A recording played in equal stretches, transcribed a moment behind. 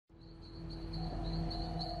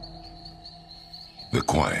The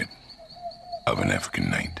quiet of an African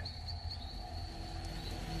night.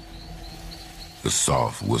 The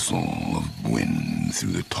soft whistle of wind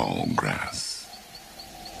through the tall grass.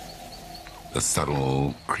 The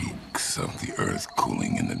subtle creaks of the earth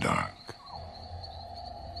cooling in the dark.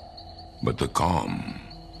 But the calm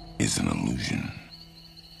is an illusion,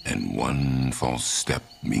 and one false step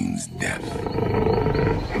means death.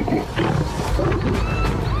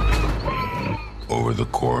 Over the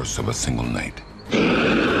course of a single night,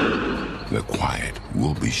 the quiet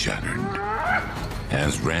will be shattered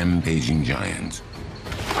as rampaging giants,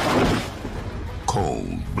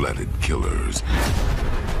 cold-blooded killers,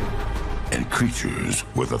 and creatures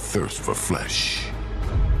with a thirst for flesh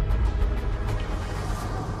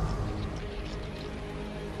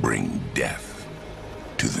bring death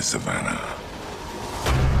to the savannah.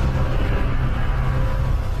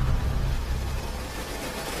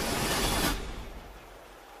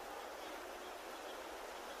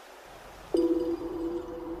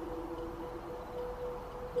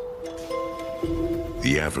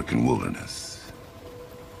 The African wilderness,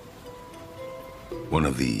 one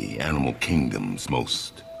of the animal kingdom's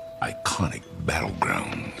most iconic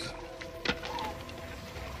battlegrounds.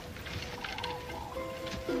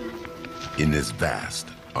 In this vast,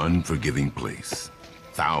 unforgiving place,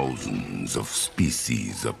 thousands of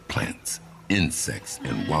species of plants, insects,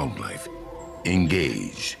 and wildlife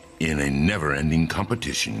engage in a never-ending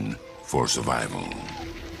competition for survival.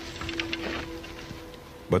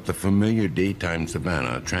 But the familiar daytime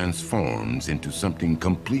savanna transforms into something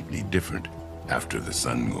completely different after the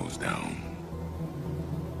sun goes down.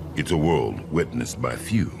 It's a world witnessed by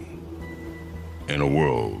few, and a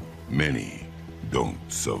world many don't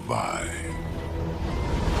survive.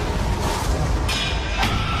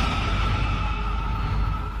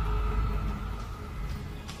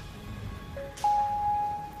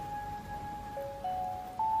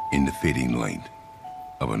 In the fading light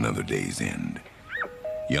of another day's end,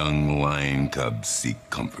 young lion cubs seek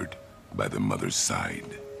comfort by their mother's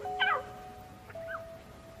side.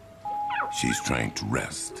 She's trying to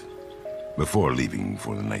rest before leaving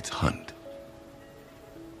for the night's hunt.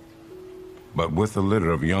 But with a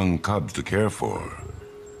litter of young cubs to care for,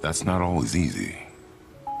 that's not always easy.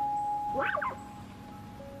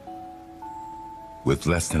 With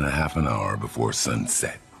less than a half an hour before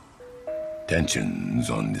sunset, tensions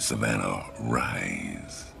on the savannah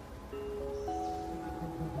rise.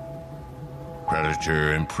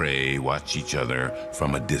 Predator and prey watch each other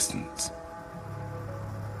from a distance,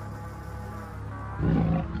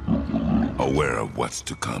 aware of what's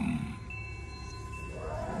to come.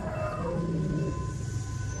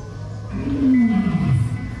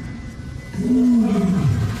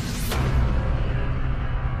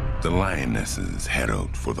 The lionesses head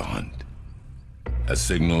out for the hunt, a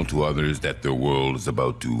signal to others that their world is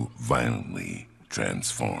about to violently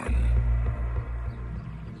transform.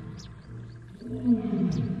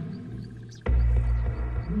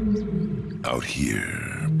 Out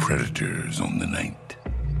here, predators own the night,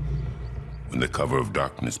 when the cover of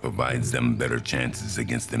darkness provides them better chances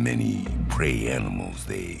against the many prey animals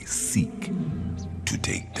they seek to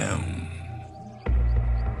take down.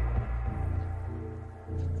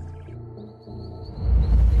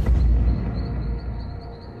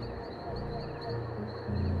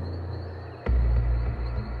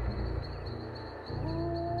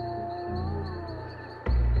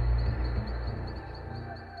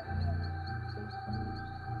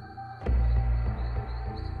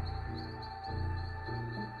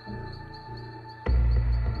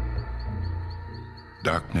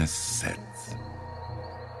 Darkness sets,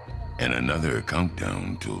 and another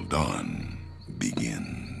countdown till dawn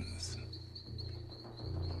begins.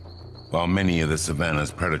 While many of the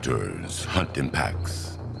savannah's predators hunt in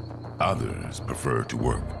packs, others prefer to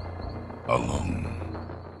work alone.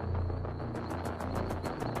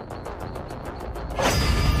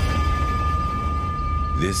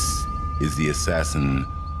 This is the assassin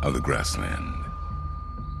of the grassland,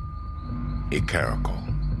 a caracal.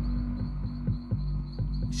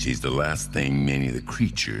 She's the last thing many of the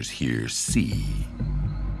creatures here see,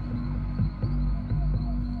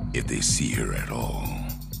 if they see her at all.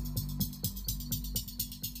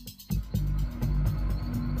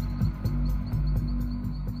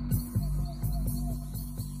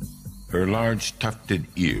 Her large tufted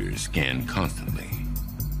ears scan constantly,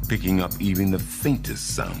 picking up even the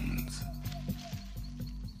faintest sounds.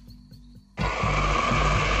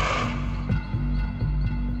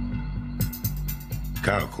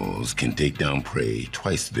 Caracals can take down prey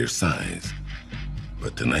twice their size,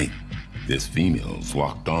 but tonight, this female's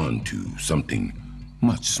locked on to something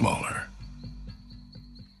much smaller.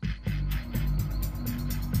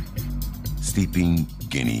 sleeping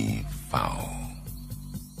guinea fowl.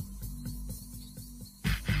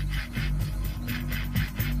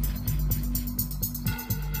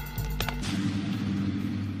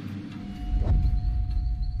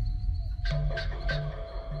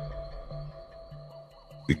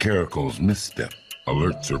 The caracal's misstep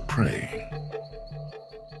alerts her prey.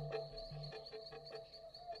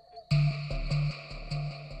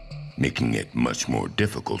 Making it much more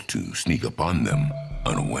difficult to sneak upon them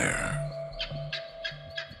unaware.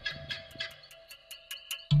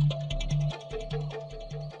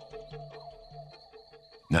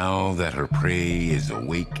 Now that her prey is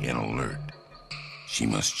awake and alert, she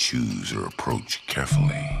must choose her approach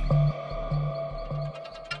carefully.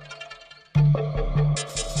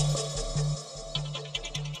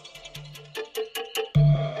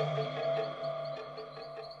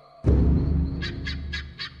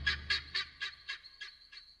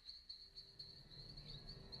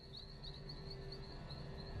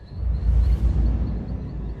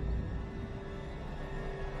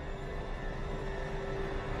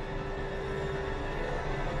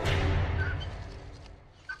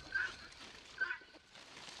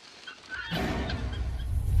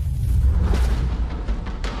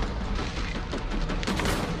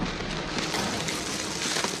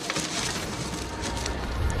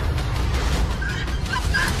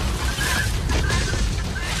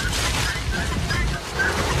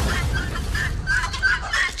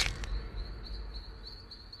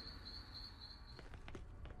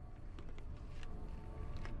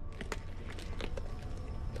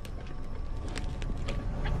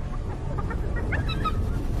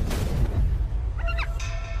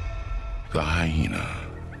 The hyena,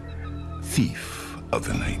 thief of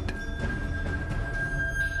the night.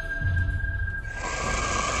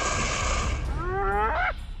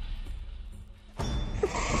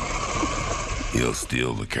 He'll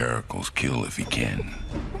steal the caracal's kill if he can.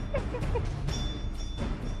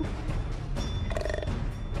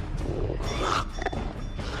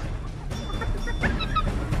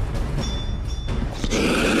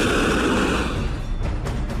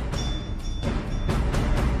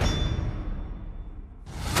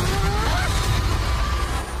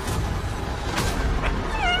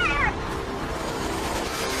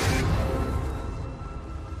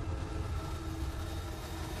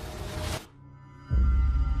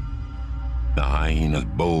 The hyena's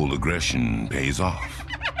bold aggression pays off.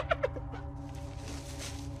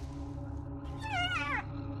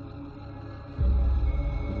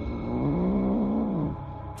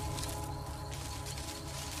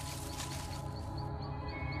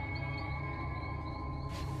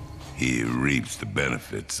 He reaps the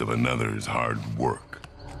benefits of another's hard work.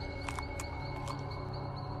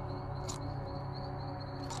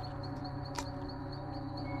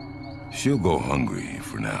 She'll go hungry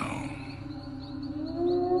for now.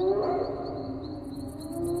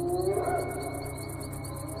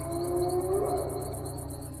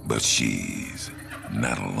 But she's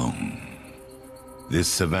not alone. This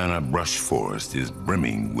savanna brush forest is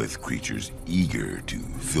brimming with creatures eager to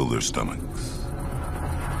fill their stomachs.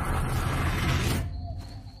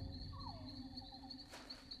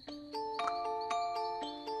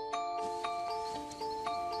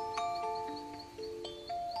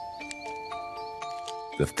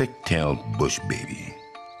 The thick-tailed bush baby.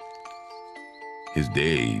 His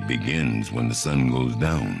day begins when the sun goes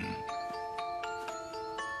down.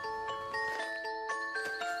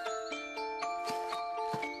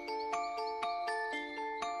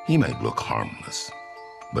 He might look harmless,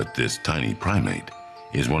 but this tiny primate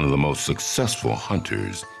is one of the most successful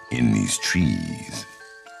hunters in these trees.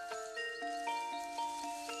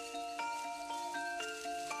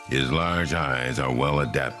 His large eyes are well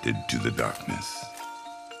adapted to the darkness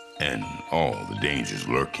and all the dangers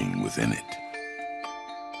lurking within it.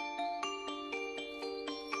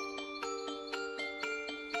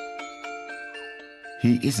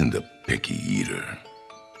 He isn't a picky eater,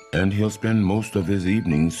 and he'll spend most of his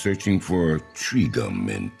evenings searching for tree gum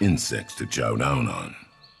and insects to chow down on.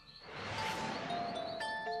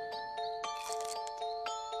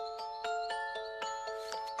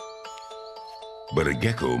 But a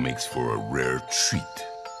gecko makes for a rare treat.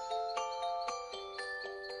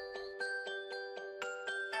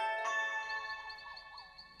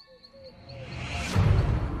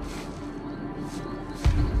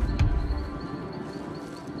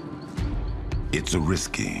 It's a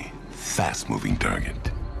risky, fast-moving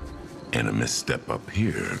target, and a misstep up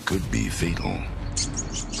here could be fatal.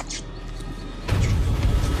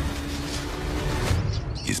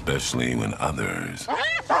 Especially when others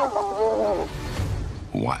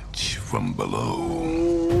watch from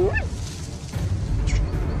below.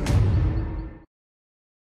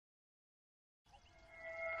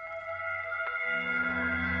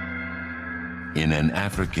 In an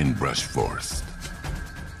African brush forest,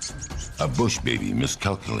 a bush baby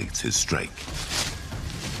miscalculates his strike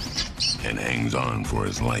and hangs on for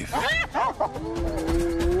his life.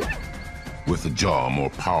 With a jaw more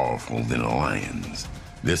powerful than a lion's,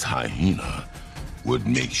 this hyena would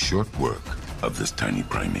make short work of this tiny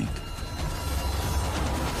primate.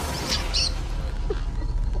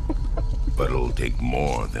 But it'll take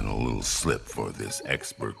more than a little slip for this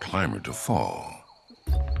expert climber to fall.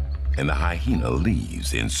 And the hyena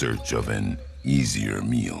leaves in search of an easier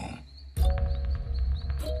meal.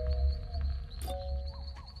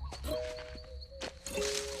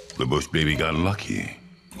 The bush baby got lucky,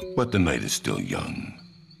 but the night is still young.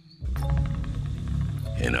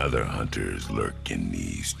 And other hunters lurk in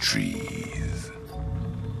these trees,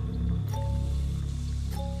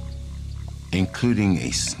 including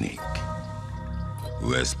a snake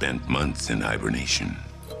who has spent months in hibernation,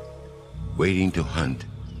 waiting to hunt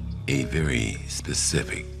a very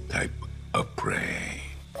specific type of prey.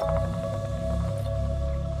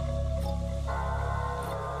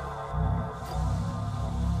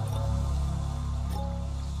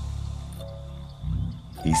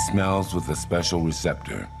 He smells with a special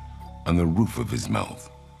receptor on the roof of his mouth,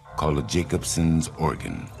 called a Jacobson's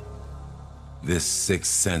organ. This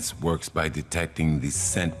sixth sense works by detecting the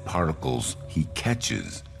scent particles he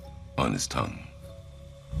catches on his tongue.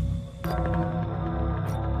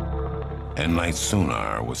 And like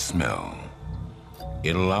sonar with smell,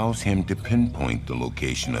 it allows him to pinpoint the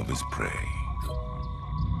location of his prey.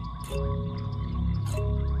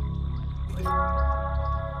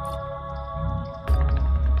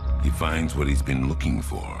 He finds what he's been looking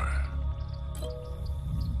for: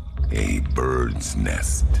 a bird's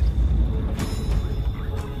nest.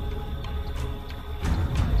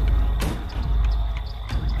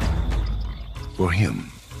 For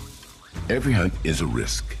him, every hunt is a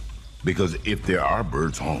risk, because if there are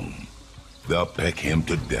birds home, they'll peck him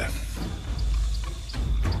to death.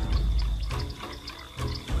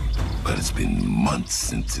 But it's been months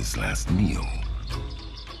since his last meal.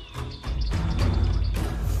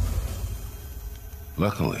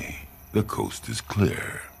 Luckily, the coast is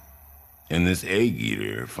clear, and this egg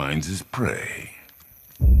eater finds his prey,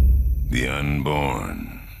 the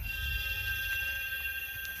unborn.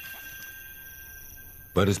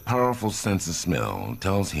 But his powerful sense of smell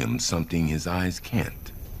tells him something his eyes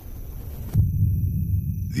can't.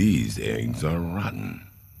 These eggs are rotten.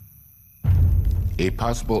 A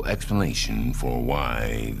possible explanation for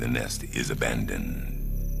why the nest is abandoned.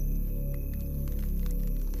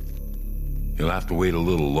 He'll have to wait a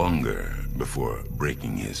little longer before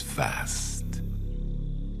breaking his fast.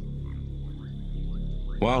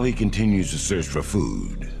 While he continues to search for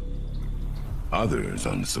food, others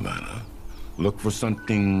on the savannah look for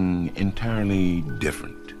something entirely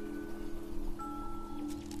different.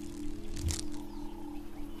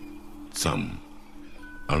 Some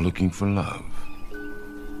are looking for love.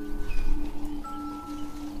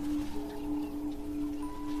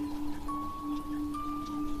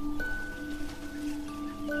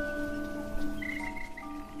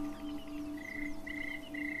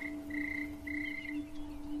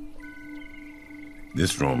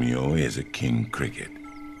 This Romeo is a king cricket,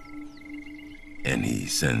 and he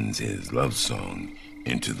sends his love song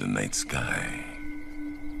into the night sky.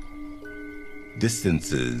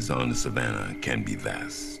 Distances on the savannah can be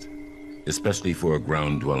vast, especially for a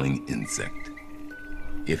ground-dwelling insect.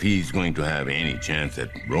 If he's going to have any chance at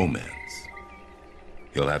romance,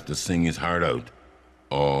 he'll have to sing his heart out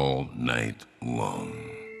all night long.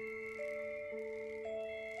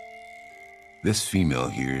 This female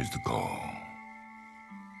hears the call,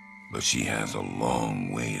 but she has a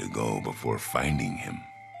long way to go before finding him.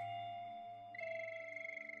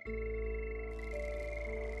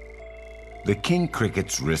 The king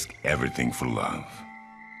crickets risk everything for love,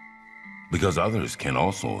 because others can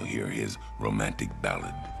also hear his romantic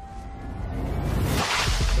ballad.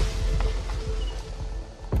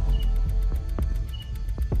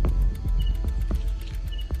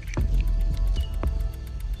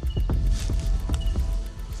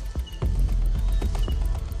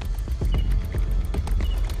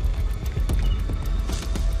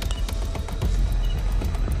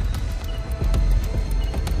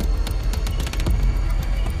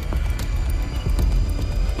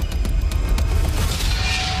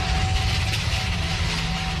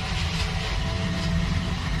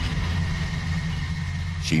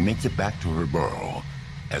 She makes it back to her burrow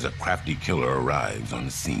as a crafty killer arrives on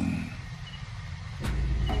the scene.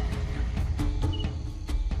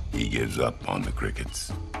 He gives up on the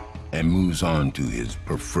crickets and moves on to his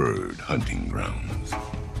preferred hunting grounds.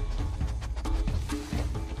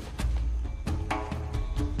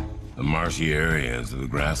 the marshy areas of the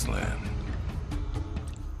grassland.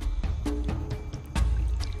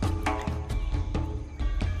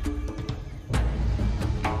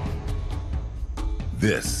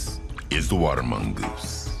 This is the water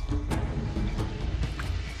mongoose.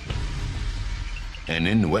 And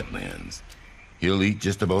in the wetlands, he'll eat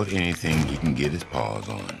just about anything he can get his paws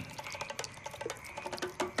on.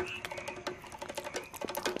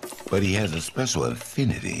 But he has a special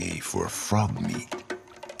affinity for frog meat.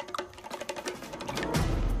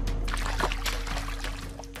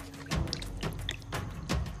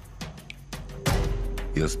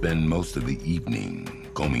 He'll spend most of the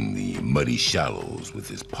evening combing the muddy shallows with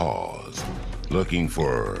his paws, looking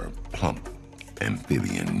for plump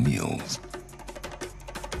amphibian meals.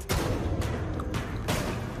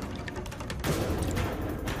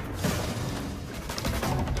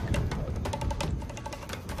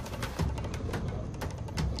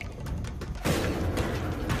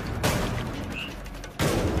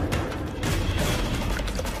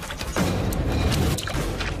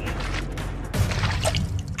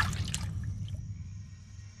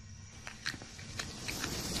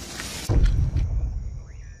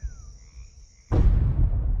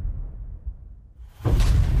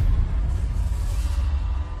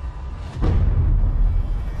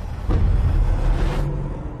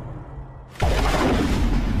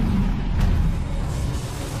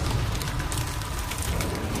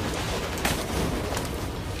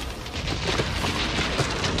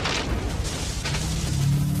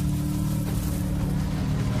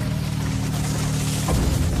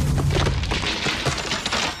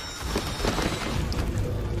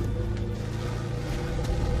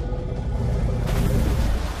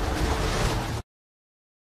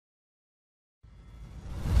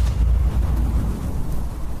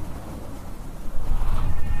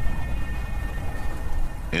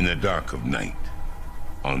 In the dark of night,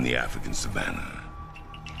 on the African savanna,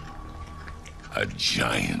 a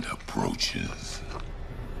giant approaches.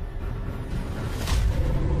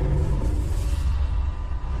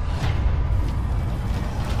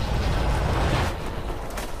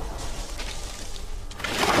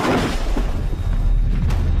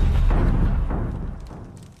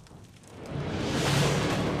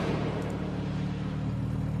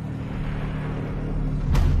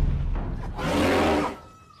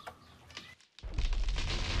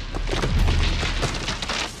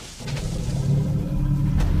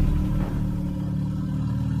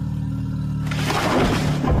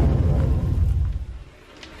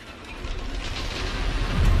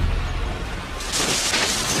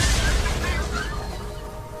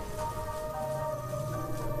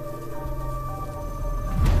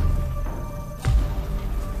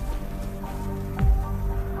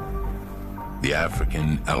 The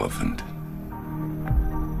African elephant,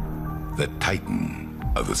 the titan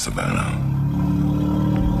of the savannah.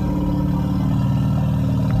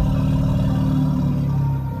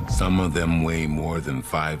 Some of them weigh more than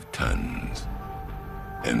 5 tons,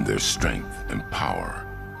 and their strength and power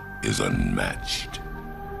is unmatched.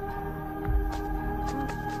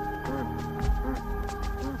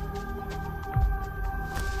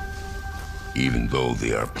 Even though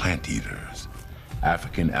they are plant eaters,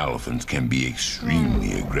 African elephants can be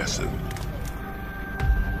extremely aggressive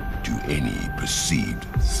to any perceived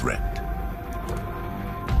threat.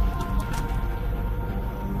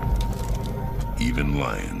 Even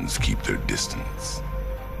lions keep their distance.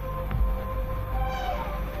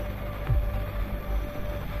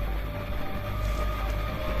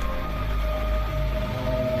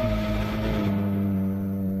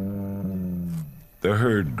 The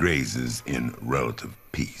herd grazes in relative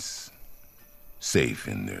peace, safe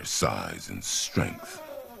in their size and strength.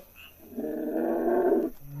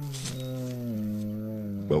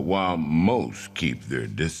 But while most keep their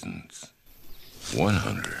distance, one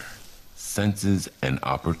hunter senses an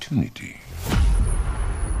opportunity.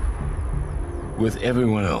 With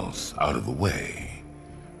everyone else out of the way,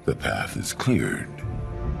 the path is cleared.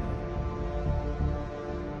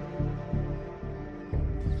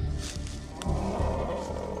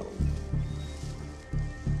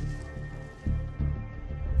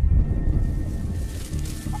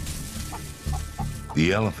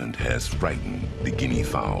 The elephant has frightened the guinea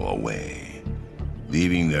fowl away,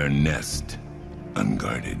 leaving their nest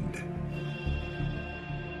unguarded.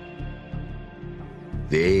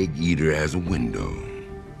 The egg eater has a window,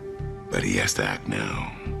 but he has to act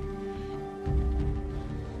now.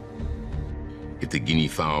 If the guinea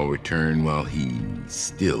fowl return while he's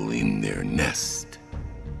still in their nest,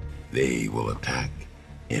 they will attack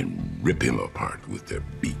and rip him apart with their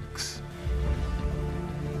beaks.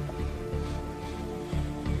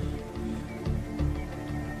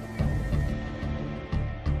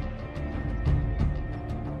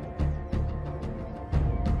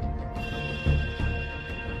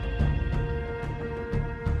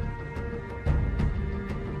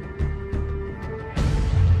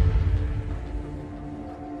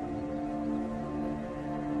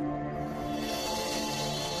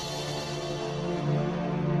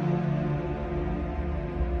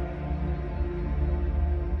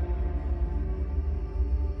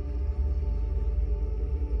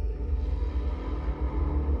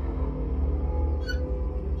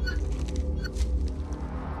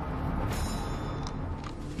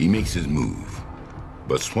 He makes his move,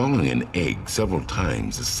 but swallowing an egg several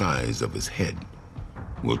times the size of his head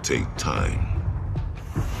will take time.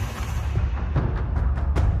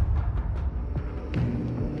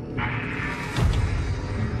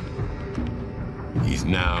 He's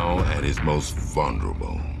now at his most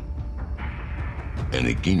vulnerable, and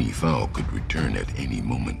the guinea fowl could return at any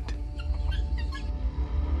moment.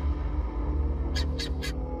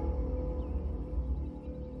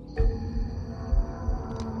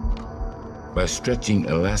 By stretching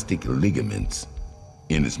elastic ligaments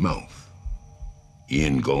in his mouth, he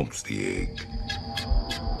engulfs the egg.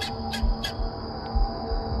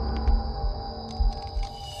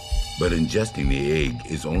 But ingesting the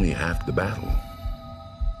egg is only half the battle.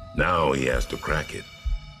 Now he has to crack it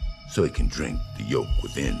so he can drink the yolk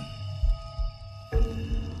within.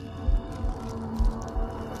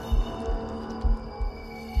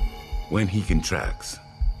 When he contracts,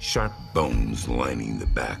 sharp bones lining the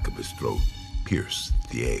back of his throat pierce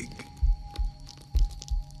the egg.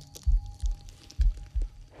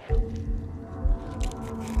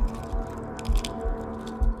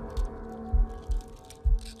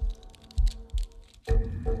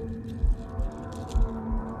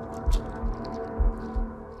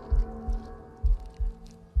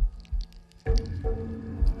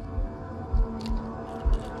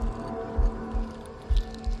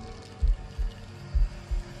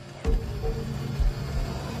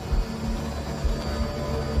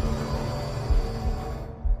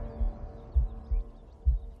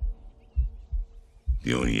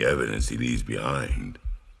 The only evidence he leaves behind,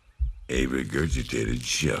 a regurgitated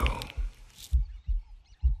shell.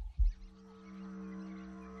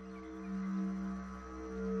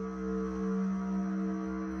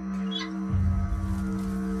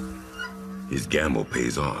 His gamble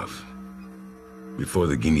pays off. Before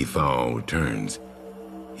the guinea fowl returns,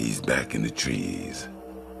 he's back in the trees.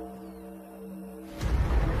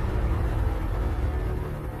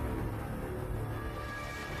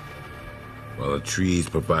 While the trees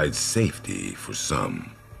provide safety for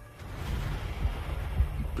some,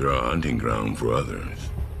 they're a hunting ground for others.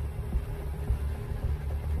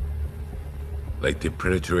 Like the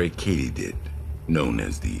predatory katydid, known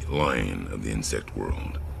as the lion of the insect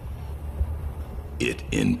world. It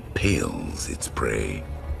impales its prey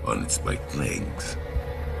on its spiked legs.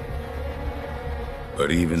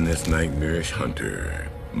 But even this nightmarish hunter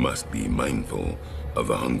must be mindful of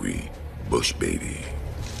the hungry bush baby.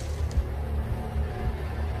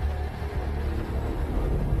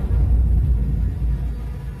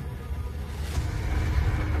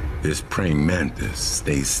 This praying mantis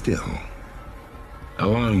stays still,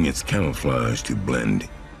 allowing its camouflage to blend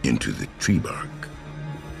into the tree bark.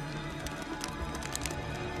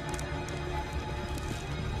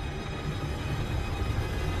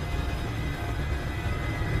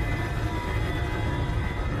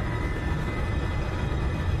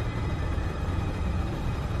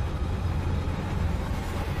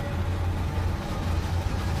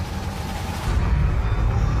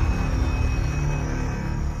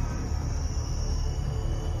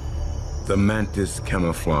 The mantis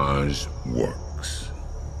camouflage works.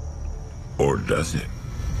 Or does it?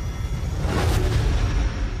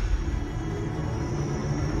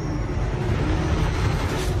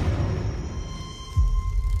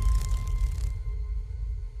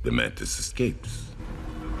 The mantis escapes.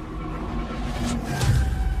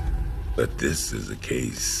 But this is a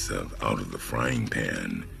case of out of the frying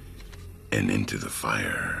pan and into the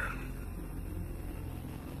fire.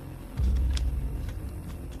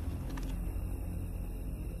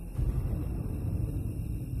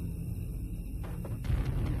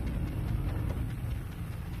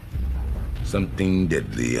 Something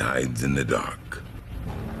deadly hides in the dark.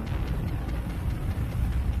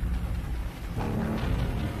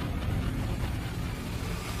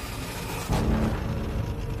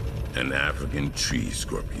 An African tree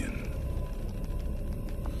scorpion.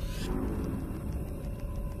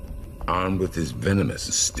 Armed with his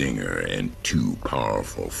venomous stinger and two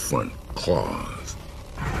powerful front claws,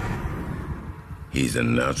 he's a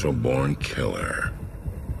natural-born killer.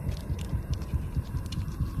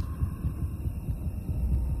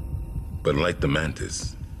 But like the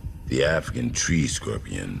mantis, the African tree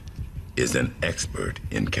scorpion is an expert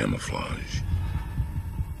in camouflage.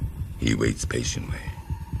 He waits patiently,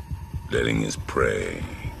 letting his prey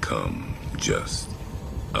come just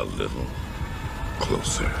a little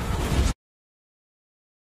closer.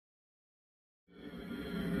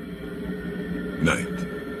 Night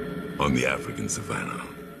on the African savannah.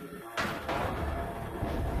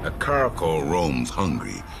 A caracal roams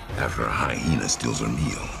hungry after a hyena steals her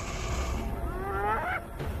meal.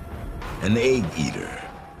 An egg eater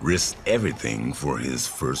risked everything for his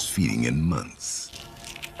first feeding in months.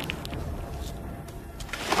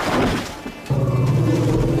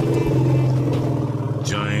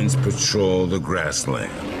 Giants patrol the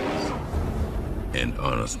grasslands, and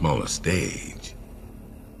on a smaller stage,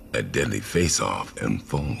 a deadly face-off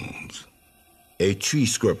unfolds. A tree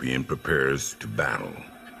scorpion prepares to battle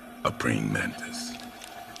a praying mantis.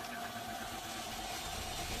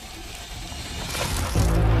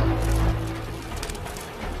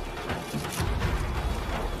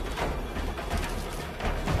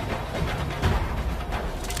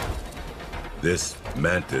 This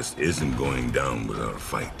mantis isn't going down without a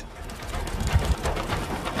fight.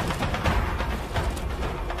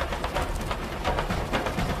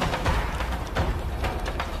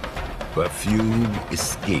 But few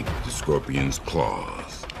escape the scorpion's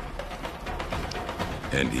claws.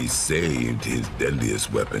 And he saved his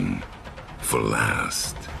deadliest weapon for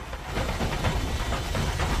last.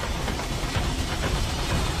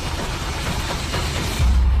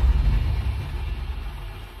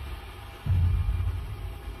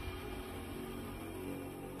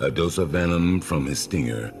 A dose of venom from his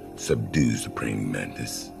stinger subdues the praying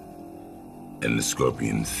mantis, and the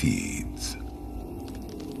scorpion feeds.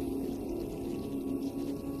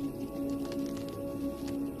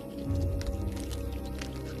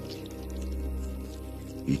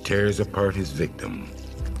 He tears apart his victim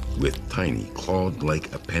with tiny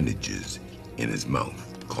clawed-like appendages in his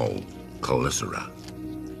mouth called chelicera.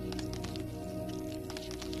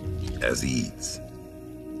 As he eats,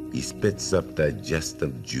 he spits up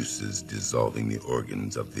digestive juices, dissolving the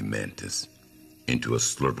organs of the mantis into a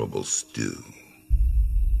slurpable stew.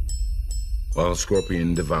 While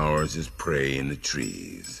Scorpion devours his prey in the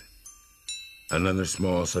trees, another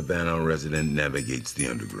small savanna resident navigates the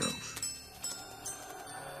undergrowth.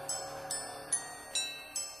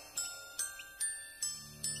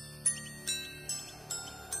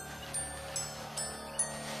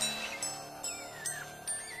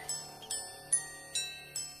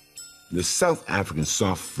 The South African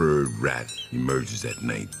soft-furred rat emerges at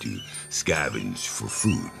night to scavenge for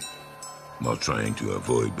food, while trying to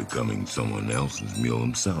avoid becoming someone else's meal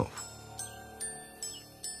himself.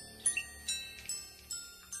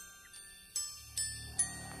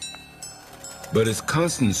 But his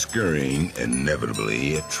constant scurrying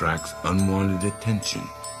inevitably attracts unwanted attention.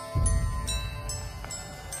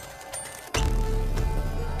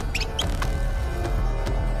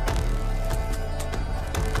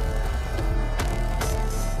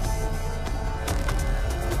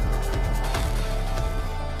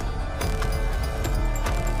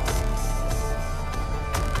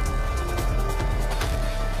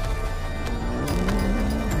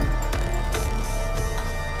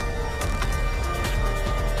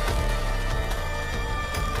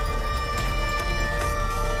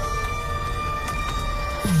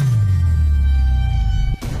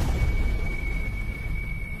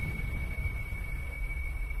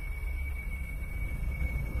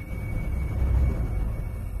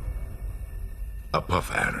 A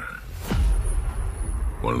puff adder,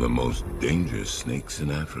 one of the most dangerous snakes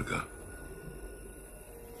in Africa.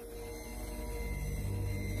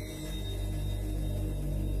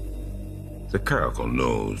 The caracal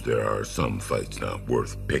knows there are some fights not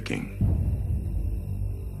worth picking.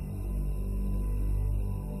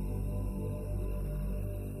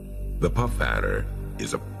 The puff adder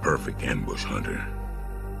is a perfect ambush hunter.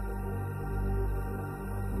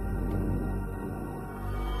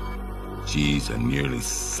 She's a nearly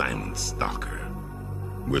silent stalker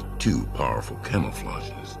with two powerful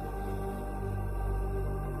camouflages.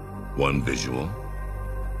 One visual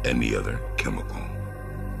and the other chemical,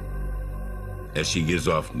 as she gives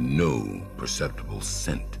off no perceptible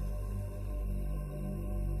scent,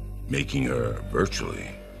 making her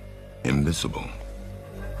virtually invisible.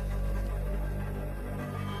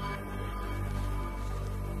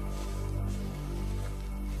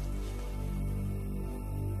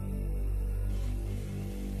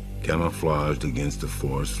 Camouflaged against the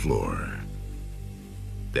forest floor,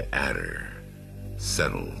 the adder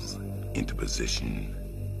settles into position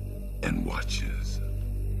and watches.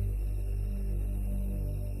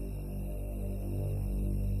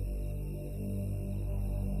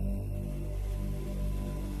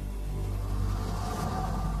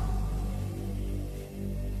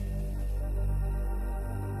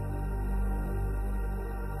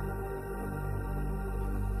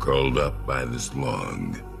 Curled up by this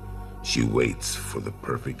log, she waits for the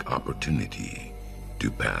perfect opportunity to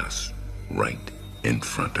pass right in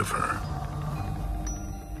front of her.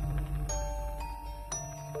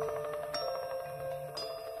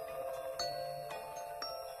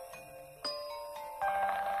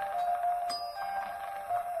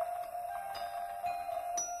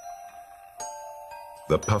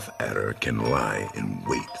 The puff adder can lie in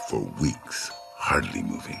wait for weeks, hardly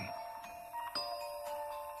moving.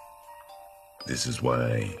 This is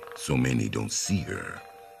why so many don't see her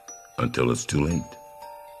until it's too late.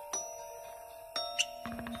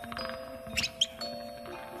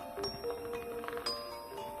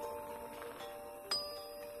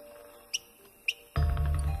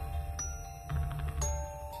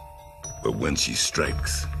 But when she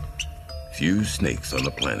strikes, few snakes on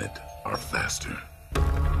the planet are faster.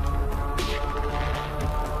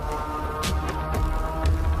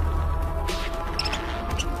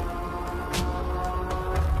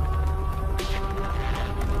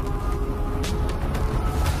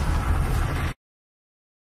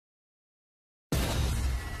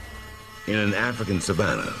 In an African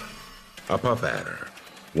savanna, a puff adder,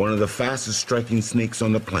 one of the fastest striking snakes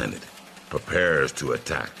on the planet, prepares to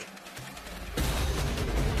attack.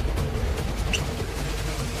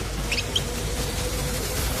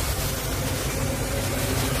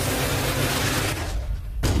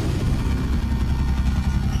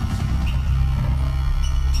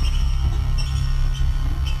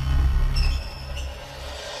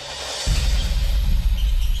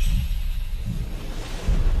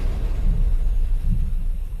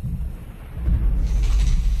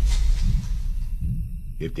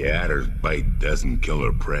 If the adder's bite doesn't kill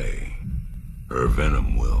her prey, her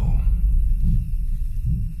venom will.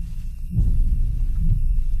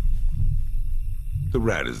 The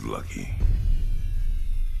rat is lucky.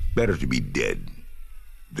 Better to be dead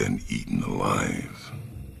than eaten alive.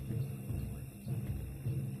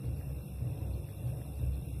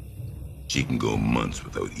 She can go months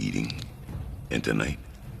without eating, and tonight,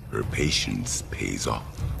 her patience pays off.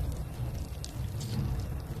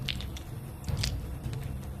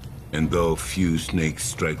 And though few snakes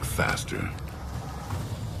strike faster,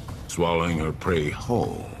 swallowing her prey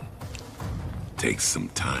whole takes some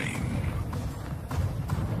time.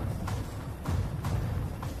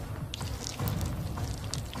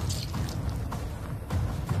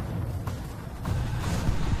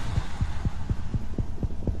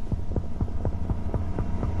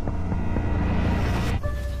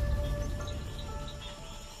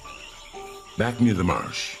 Back near the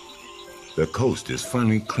marsh, the coast is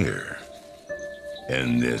finally clear,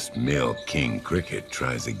 and this male king cricket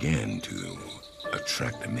tries again to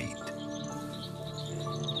attract a mate.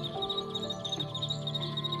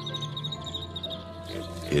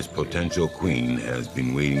 His potential queen has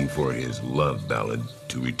been waiting for his love ballad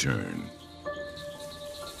to return.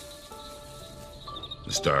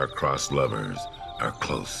 The star-crossed lovers are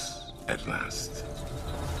close at last.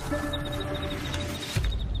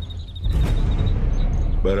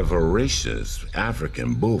 But a voracious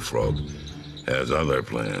African bullfrog has other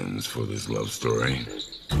plans for this love story.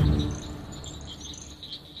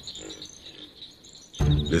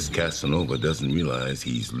 This Casanova doesn't realize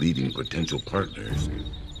he's leading potential partners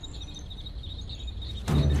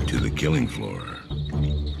to the killing floor.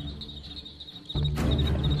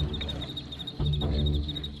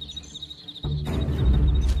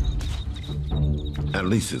 At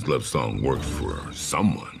least his love song works for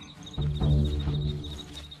someone.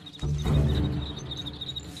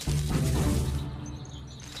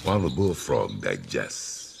 While the bullfrog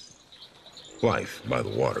digests, life by the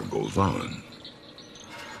water goes on.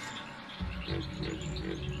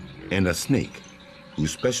 And a snake who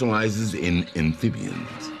specializes in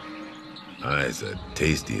amphibians eyes a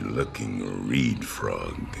tasty-looking reed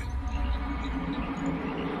frog.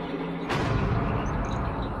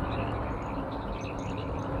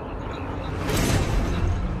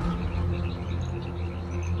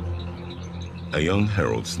 A young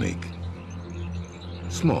herald snake.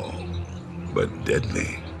 Small, but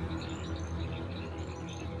deadly.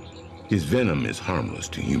 His venom is harmless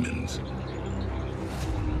to humans,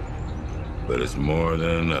 but it's more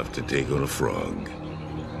than enough to take out a frog.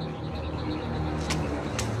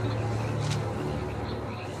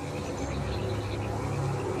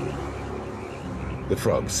 The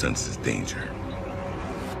frog senses danger,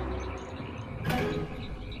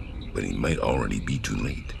 but he might already be too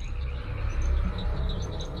late.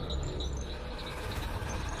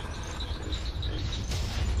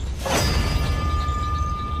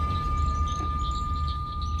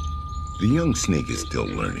 The young snake is still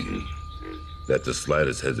learning that the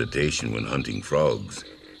slightest hesitation when hunting frogs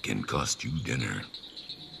can cost you dinner.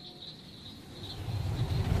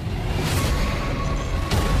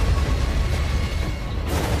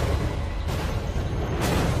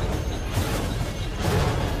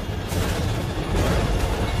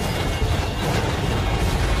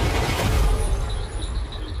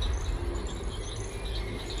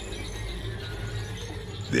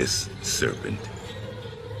 This serpent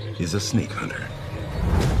is a snake hunter,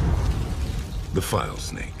 the file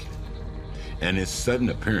snake, and his sudden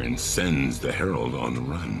appearance sends the Herald on the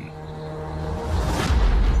run.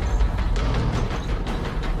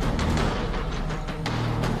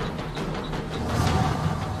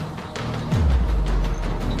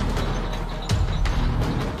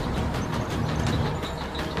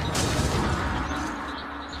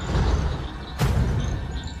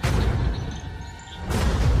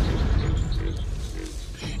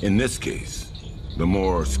 In this case, the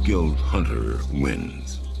more skilled hunter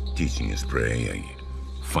wins, teaching his prey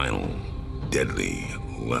a final, deadly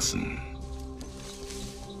lesson.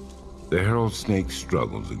 The Herald snake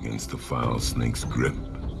struggles against the file snake's grip,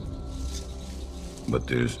 but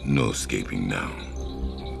there's no escaping now.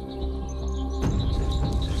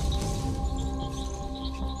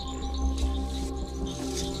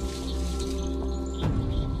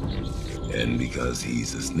 And because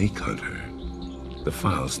he's a snake hunter, the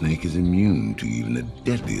file snake is immune to even the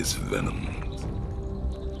deadliest venoms,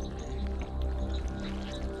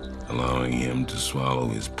 allowing him to swallow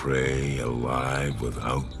his prey alive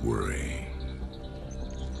without worry.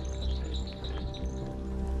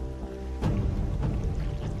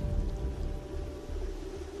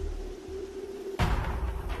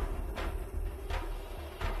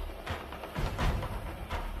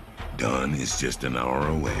 Dawn is just an hour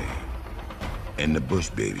away, and the bush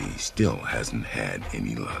baby still hasn't had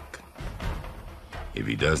any luck. If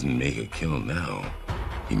he doesn't make a kill now,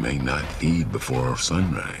 he may not feed before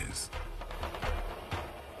sunrise.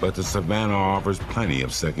 But the savannah offers plenty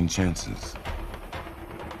of second chances.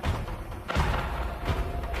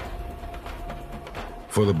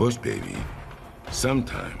 For the bush baby,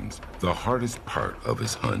 sometimes the hardest part of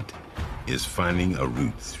his hunt is finding a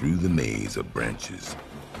route through the maze of branches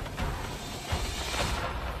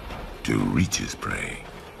to reach his prey.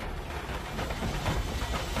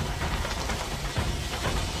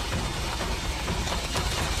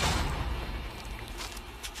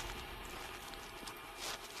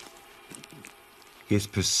 His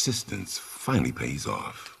persistence finally pays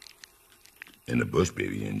off, and the bush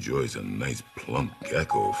baby enjoys a nice plump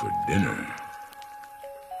gecko for dinner.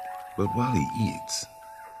 But while he eats,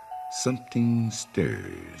 something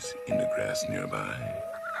stirs in the grass nearby.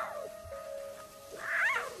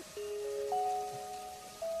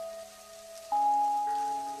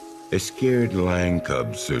 A scared lion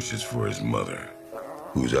cub searches for his mother,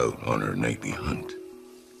 who's out on her nightly hunt.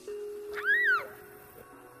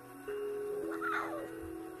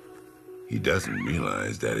 He doesn't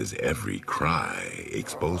realize that his every cry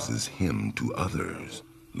exposes him to others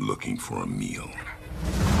looking for a meal.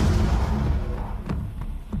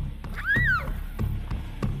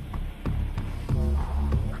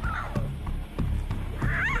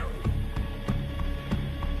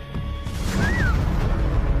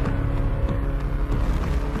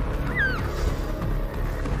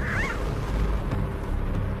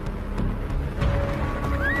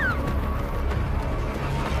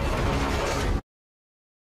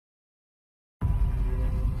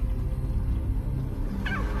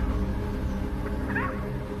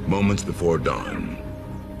 Moments before dawn,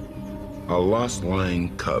 a lost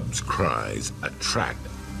lion cub's cries attract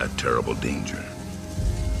a terrible danger.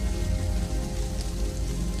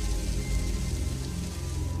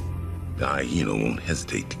 The hyena won't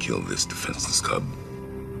hesitate to kill this defenseless cub.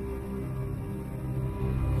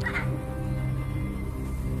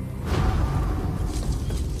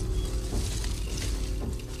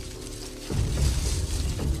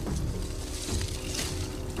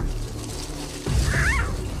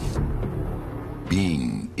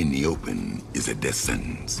 Being in the open is a death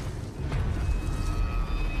sentence.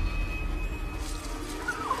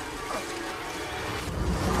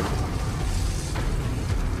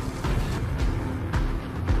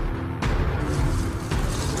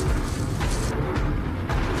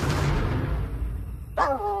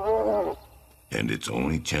 And its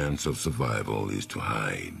only chance of survival is to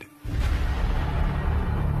hide.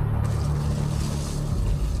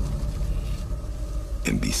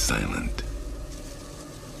 And be silent.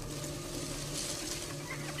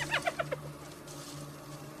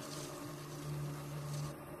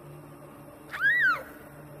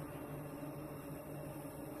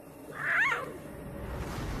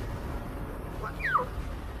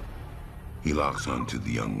 He locks onto the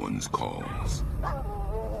young one's calls,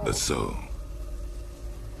 but so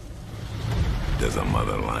does a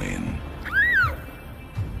mother lion.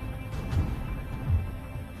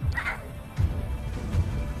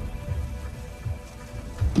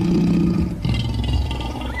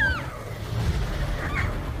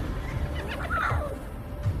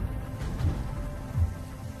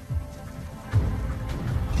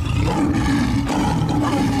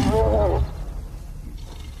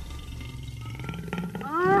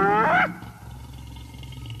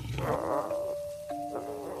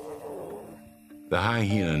 The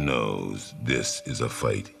hyena knows this is a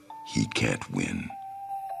fight he can't win.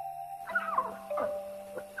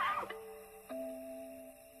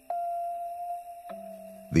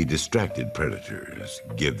 The distracted predators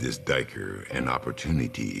give this duiker an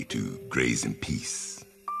opportunity to graze in peace.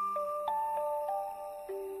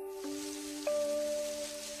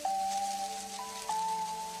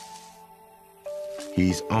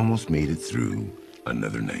 He's almost made it through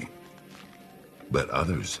another night, but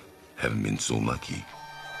others haven't been so lucky.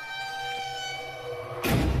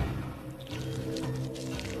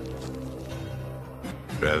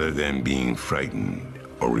 Rather than being frightened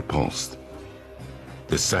or repulsed,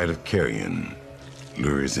 the sight of carrion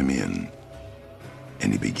lures him in,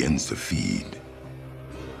 and he begins to feed.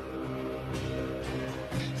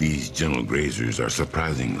 These gentle grazers are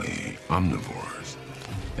surprisingly omnivores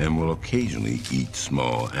and will occasionally eat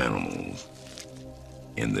small animals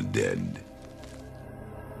and the dead.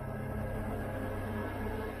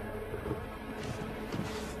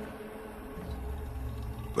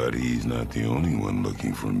 But he's not the only one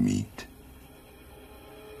looking for meat.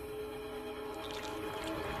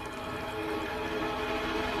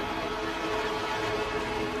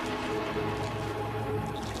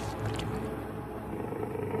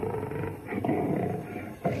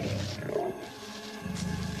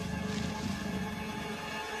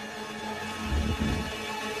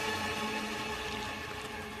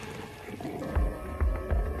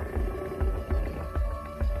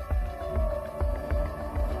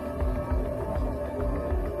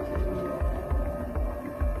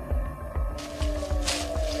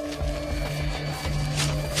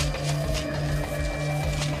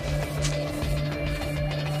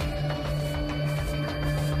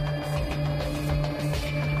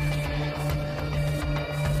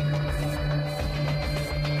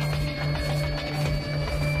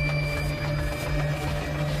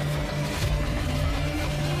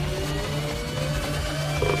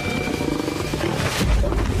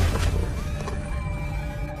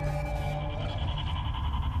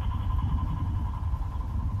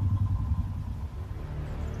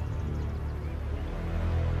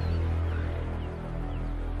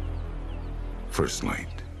 First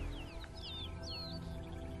light.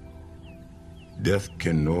 Death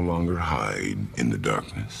can no longer hide in the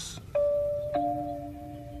darkness.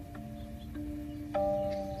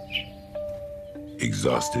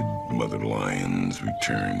 Exhausted mother lions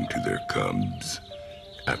return to their cubs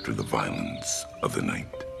after the violence of the night.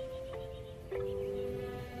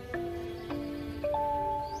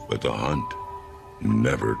 But the hunt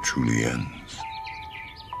never truly ends.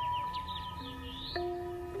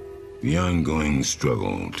 The ongoing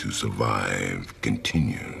struggle to survive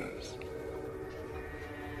continues.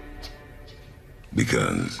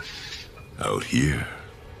 Because out here,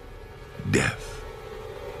 death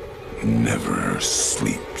never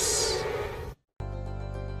sleeps.